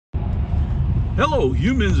Hello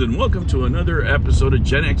humans, and welcome to another episode of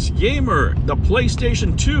Gen X Gamer. The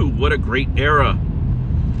PlayStation 2, what a great era.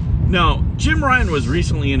 Now, Jim Ryan was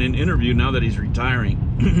recently in an interview, now that he's retiring,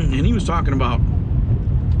 and he was talking about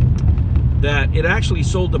that it actually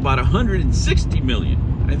sold about 160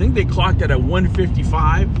 million. I think they clocked it at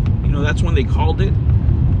 155. You know, that's when they called it,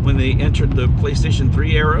 when they entered the PlayStation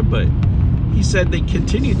 3 era, but he said they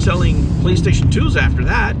continued selling PlayStation 2s after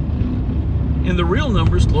that. And the real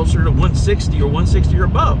number's closer to 160 or 160 or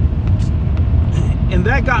above. And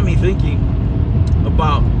that got me thinking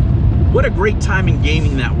about what a great time in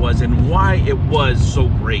gaming that was and why it was so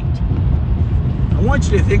great. I want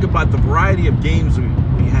you to think about the variety of games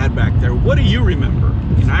we had back there. What do you remember?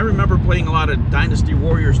 And I remember playing a lot of Dynasty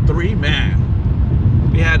Warriors 3,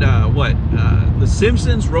 man. We had, The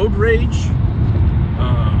Simpsons, Road Rage,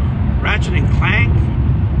 Ratchet and Clank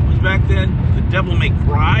was back then. The Devil May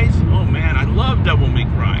Cry's. Oh man, I love Devil May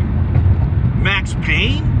Cry. Max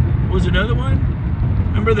Payne was another one.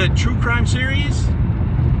 Remember the True Crime series?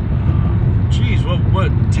 Geez,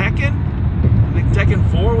 what Tekken? I think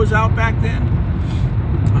Tekken 4 was out back then.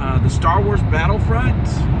 The Star Wars Battlefront,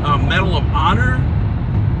 Medal of Honor,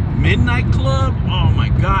 Midnight Club. Oh my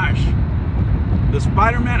gosh. The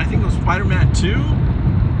Spider-Man, I think it was Spider-Man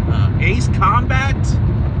 2. Ace Combat.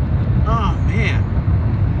 Oh man.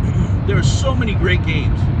 There are so many great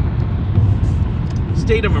games.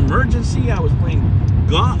 State of Emergency, I was playing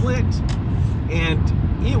Gauntlet,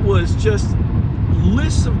 and it was just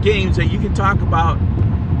lists of games that you can talk about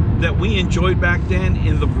that we enjoyed back then,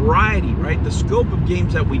 in the variety, right? The scope of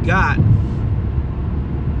games that we got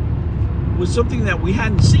was something that we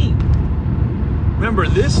hadn't seen. Remember,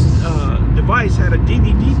 this device had a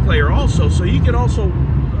DVD player also, so you could also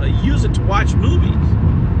use it to watch movies.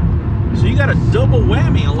 So you got a double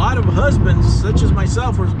whammy. A lot of husbands, such as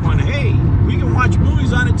myself, were going, hey, we can watch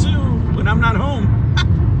movies on it too when I'm not home.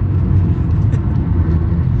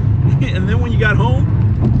 And then when you got home,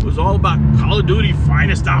 it was all about Call of Duty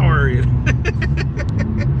Finest Hour.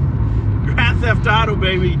 Grand Theft Auto,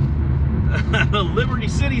 baby. Liberty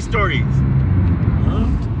City Stories.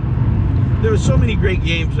 There were so many great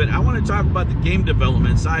games, but I want to talk about the game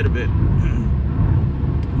development side of it,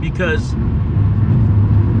 because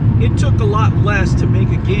it took a lot less to make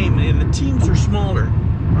a game, and the teams are smaller,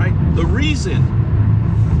 right? The reason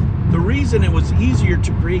it was easier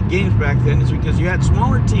to create games back then is because you had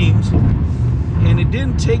smaller teams, and it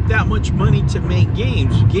didn't take that much money to make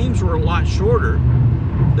games. Games were a lot shorter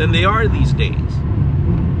than they are these days.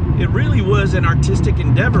 It really was an artistic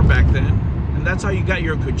endeavor back then, and that's how you got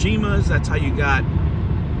your Kojimas. That's how you got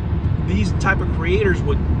these type of creators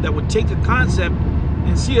that would take a concept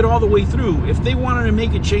and see it all the way through. If they wanted to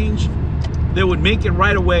make a change, they would make it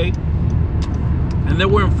right away, and they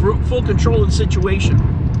were in full control of the situation,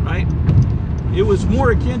 right? It was more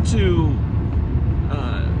akin to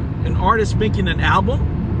an artist making an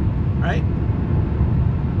album, right,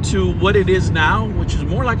 to what it is now, which is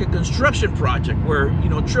more like a construction project where, you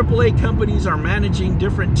know, AAA companies are managing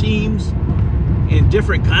different teams in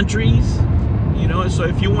different countries, you know. So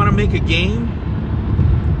if you want to make a game,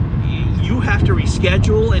 you have to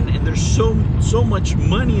reschedule, and there's so much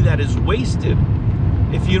money that is wasted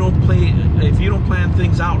if you don't plan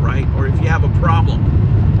things out right, or if you have a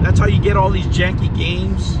problem. That's how you get all these janky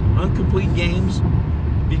games, incomplete games,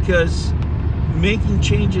 because making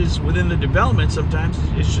changes within the development sometimes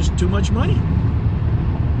it's just too much money.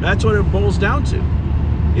 That's what it boils down to.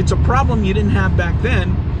 It's a problem you didn't have back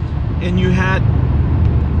then, and you had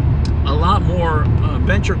a lot more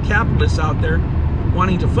venture capitalists out there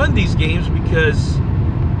wanting to fund these games because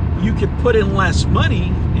you could put in less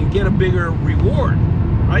money and get a bigger reward,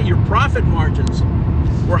 right? Your profit margins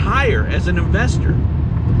were higher as an investor.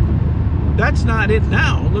 That's not it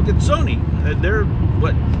now. Look at Sony. They're,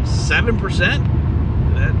 what,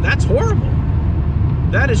 7%? That's horrible.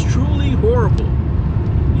 That is truly horrible.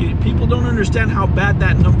 People don't understand how bad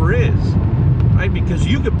that number is, right? Because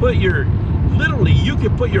you could put literally, you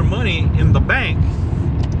could put your money in the bank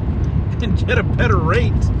and get a better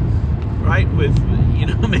rate, right? With, you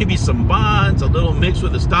know, maybe some bonds, a little mix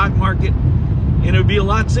with the stock market, and it would be a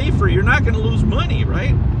lot safer. You're not going to lose money,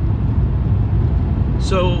 right?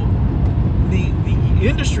 So the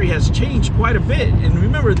industry has changed quite a bit. And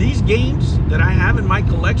remember, these games that I have in my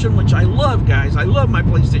collection, which I love, guys, I love my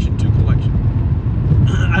PlayStation 2 collection.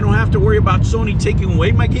 I don't have to worry about Sony taking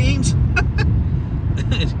away my games,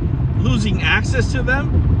 losing access to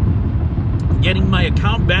them, getting my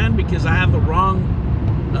account banned because I have the wrong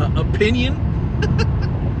opinion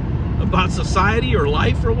about society or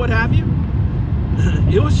life or what have you.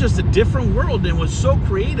 It was just a different world, and it was so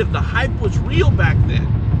creative. The hype was real back then.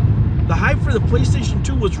 The hype hype for the PlayStation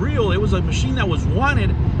 2 was real. It was a machine that was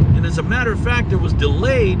wanted, and as a matter of fact, it was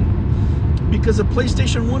delayed because the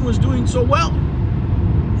PlayStation 1 was doing so well.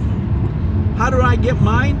 How did I get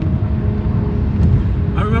mine?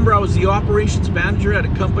 I remember I was the operations manager at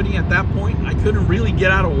a company at that point. I couldn't really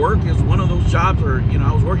get out of work. It was one of those jobs where, you know,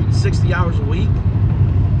 I was working 60 hours a week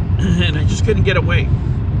and I just couldn't get away.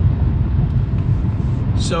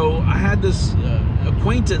 So I had this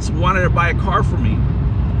acquaintance who wanted to buy a car for me,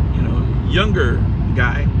 you know, younger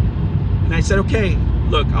guy. And I said, okay,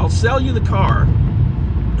 look, I'll sell you the car,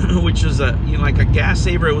 which is a, you know, like a gas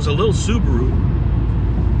saver. It was a little Subaru.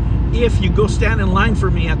 If you go stand in line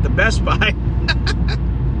for me at the Best Buy,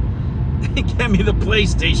 get me the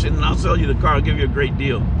PlayStation and I'll sell you the car. I'll give you a great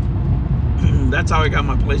deal. That's how I got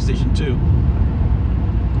my PlayStation 2.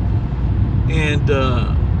 And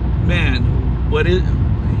man, what it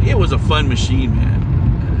was a fun machine,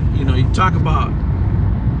 man. You know, you talk about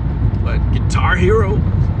what, Guitar Hero,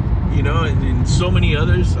 you know, and so many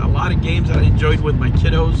others. A lot of games that I enjoyed with my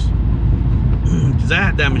kiddos. Because I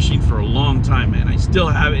had that machine for a long time, man. I still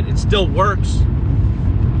have it. It still works.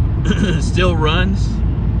 It still runs.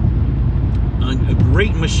 A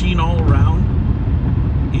great machine all around.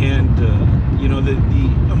 And you know, the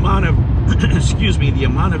amount of excuse me, the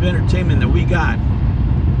amount of entertainment that we got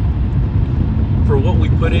for what we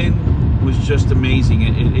put in was just amazing.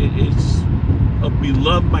 It's a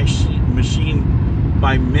beloved machine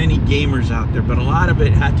by many gamers out there, but a lot of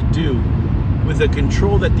it had to do with the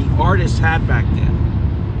control that the artists had back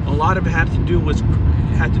then. A lot of it had to do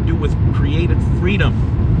with creative freedom.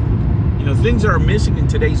 You know, things that are missing in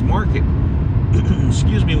today's market.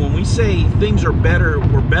 Excuse me, when we say things are better,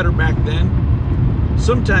 were better back then,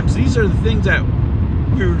 sometimes these are the things that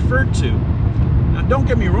we refer to. Now, don't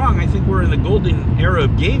get me wrong, I think we're in the golden era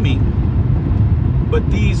of gaming, but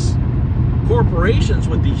these corporations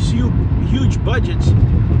with these huge budgets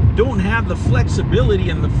don't have the flexibility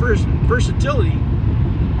and the versatility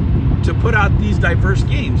to put out these diverse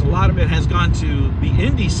games. A lot of it has gone to the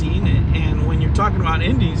indie scene, and when you're talking about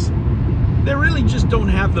indies, they really just don't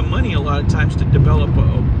have the money a lot of times to develop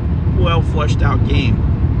a well fleshed out game.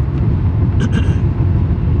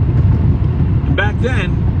 And back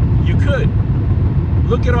then, you could.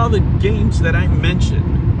 Look at all the games that I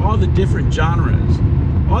mentioned, all the different genres,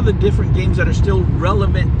 all the different games that are still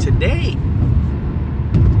relevant today.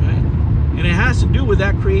 Right? And it has to do with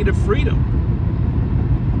that creative freedom.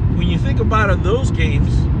 When you think about those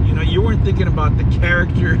games, you know, you weren't thinking about the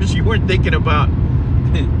characters, you weren't thinking about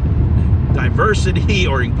diversity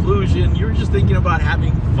or inclusion, you were just thinking about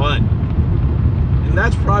having fun. And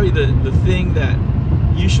that's probably the thing that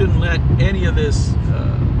you shouldn't let any of this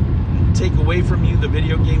take away from you, the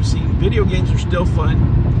video game scene. Video games are still fun.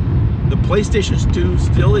 The PlayStation 2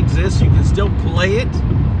 still exists. You can still play it,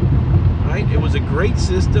 right? It was a great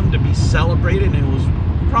system to be celebrated, and it was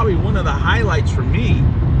probably one of the highlights for me,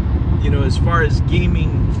 you know, as far as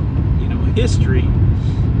gaming, you know, history.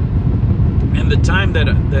 And the time that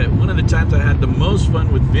one of the times I had the most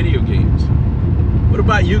fun with video games. What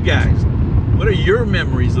about you guys? What are your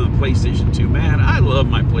memories of the PlayStation 2? Man, I love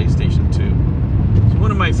my PlayStation 2. It's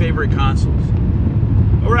one of my favorite consoles.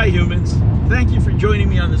 All right, humans, thank you for joining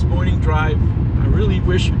me on this morning drive. I really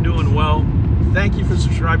wish you're doing well. Thank you for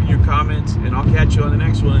subscribing, your comments, and I'll catch you on the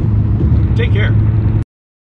next one. Take care.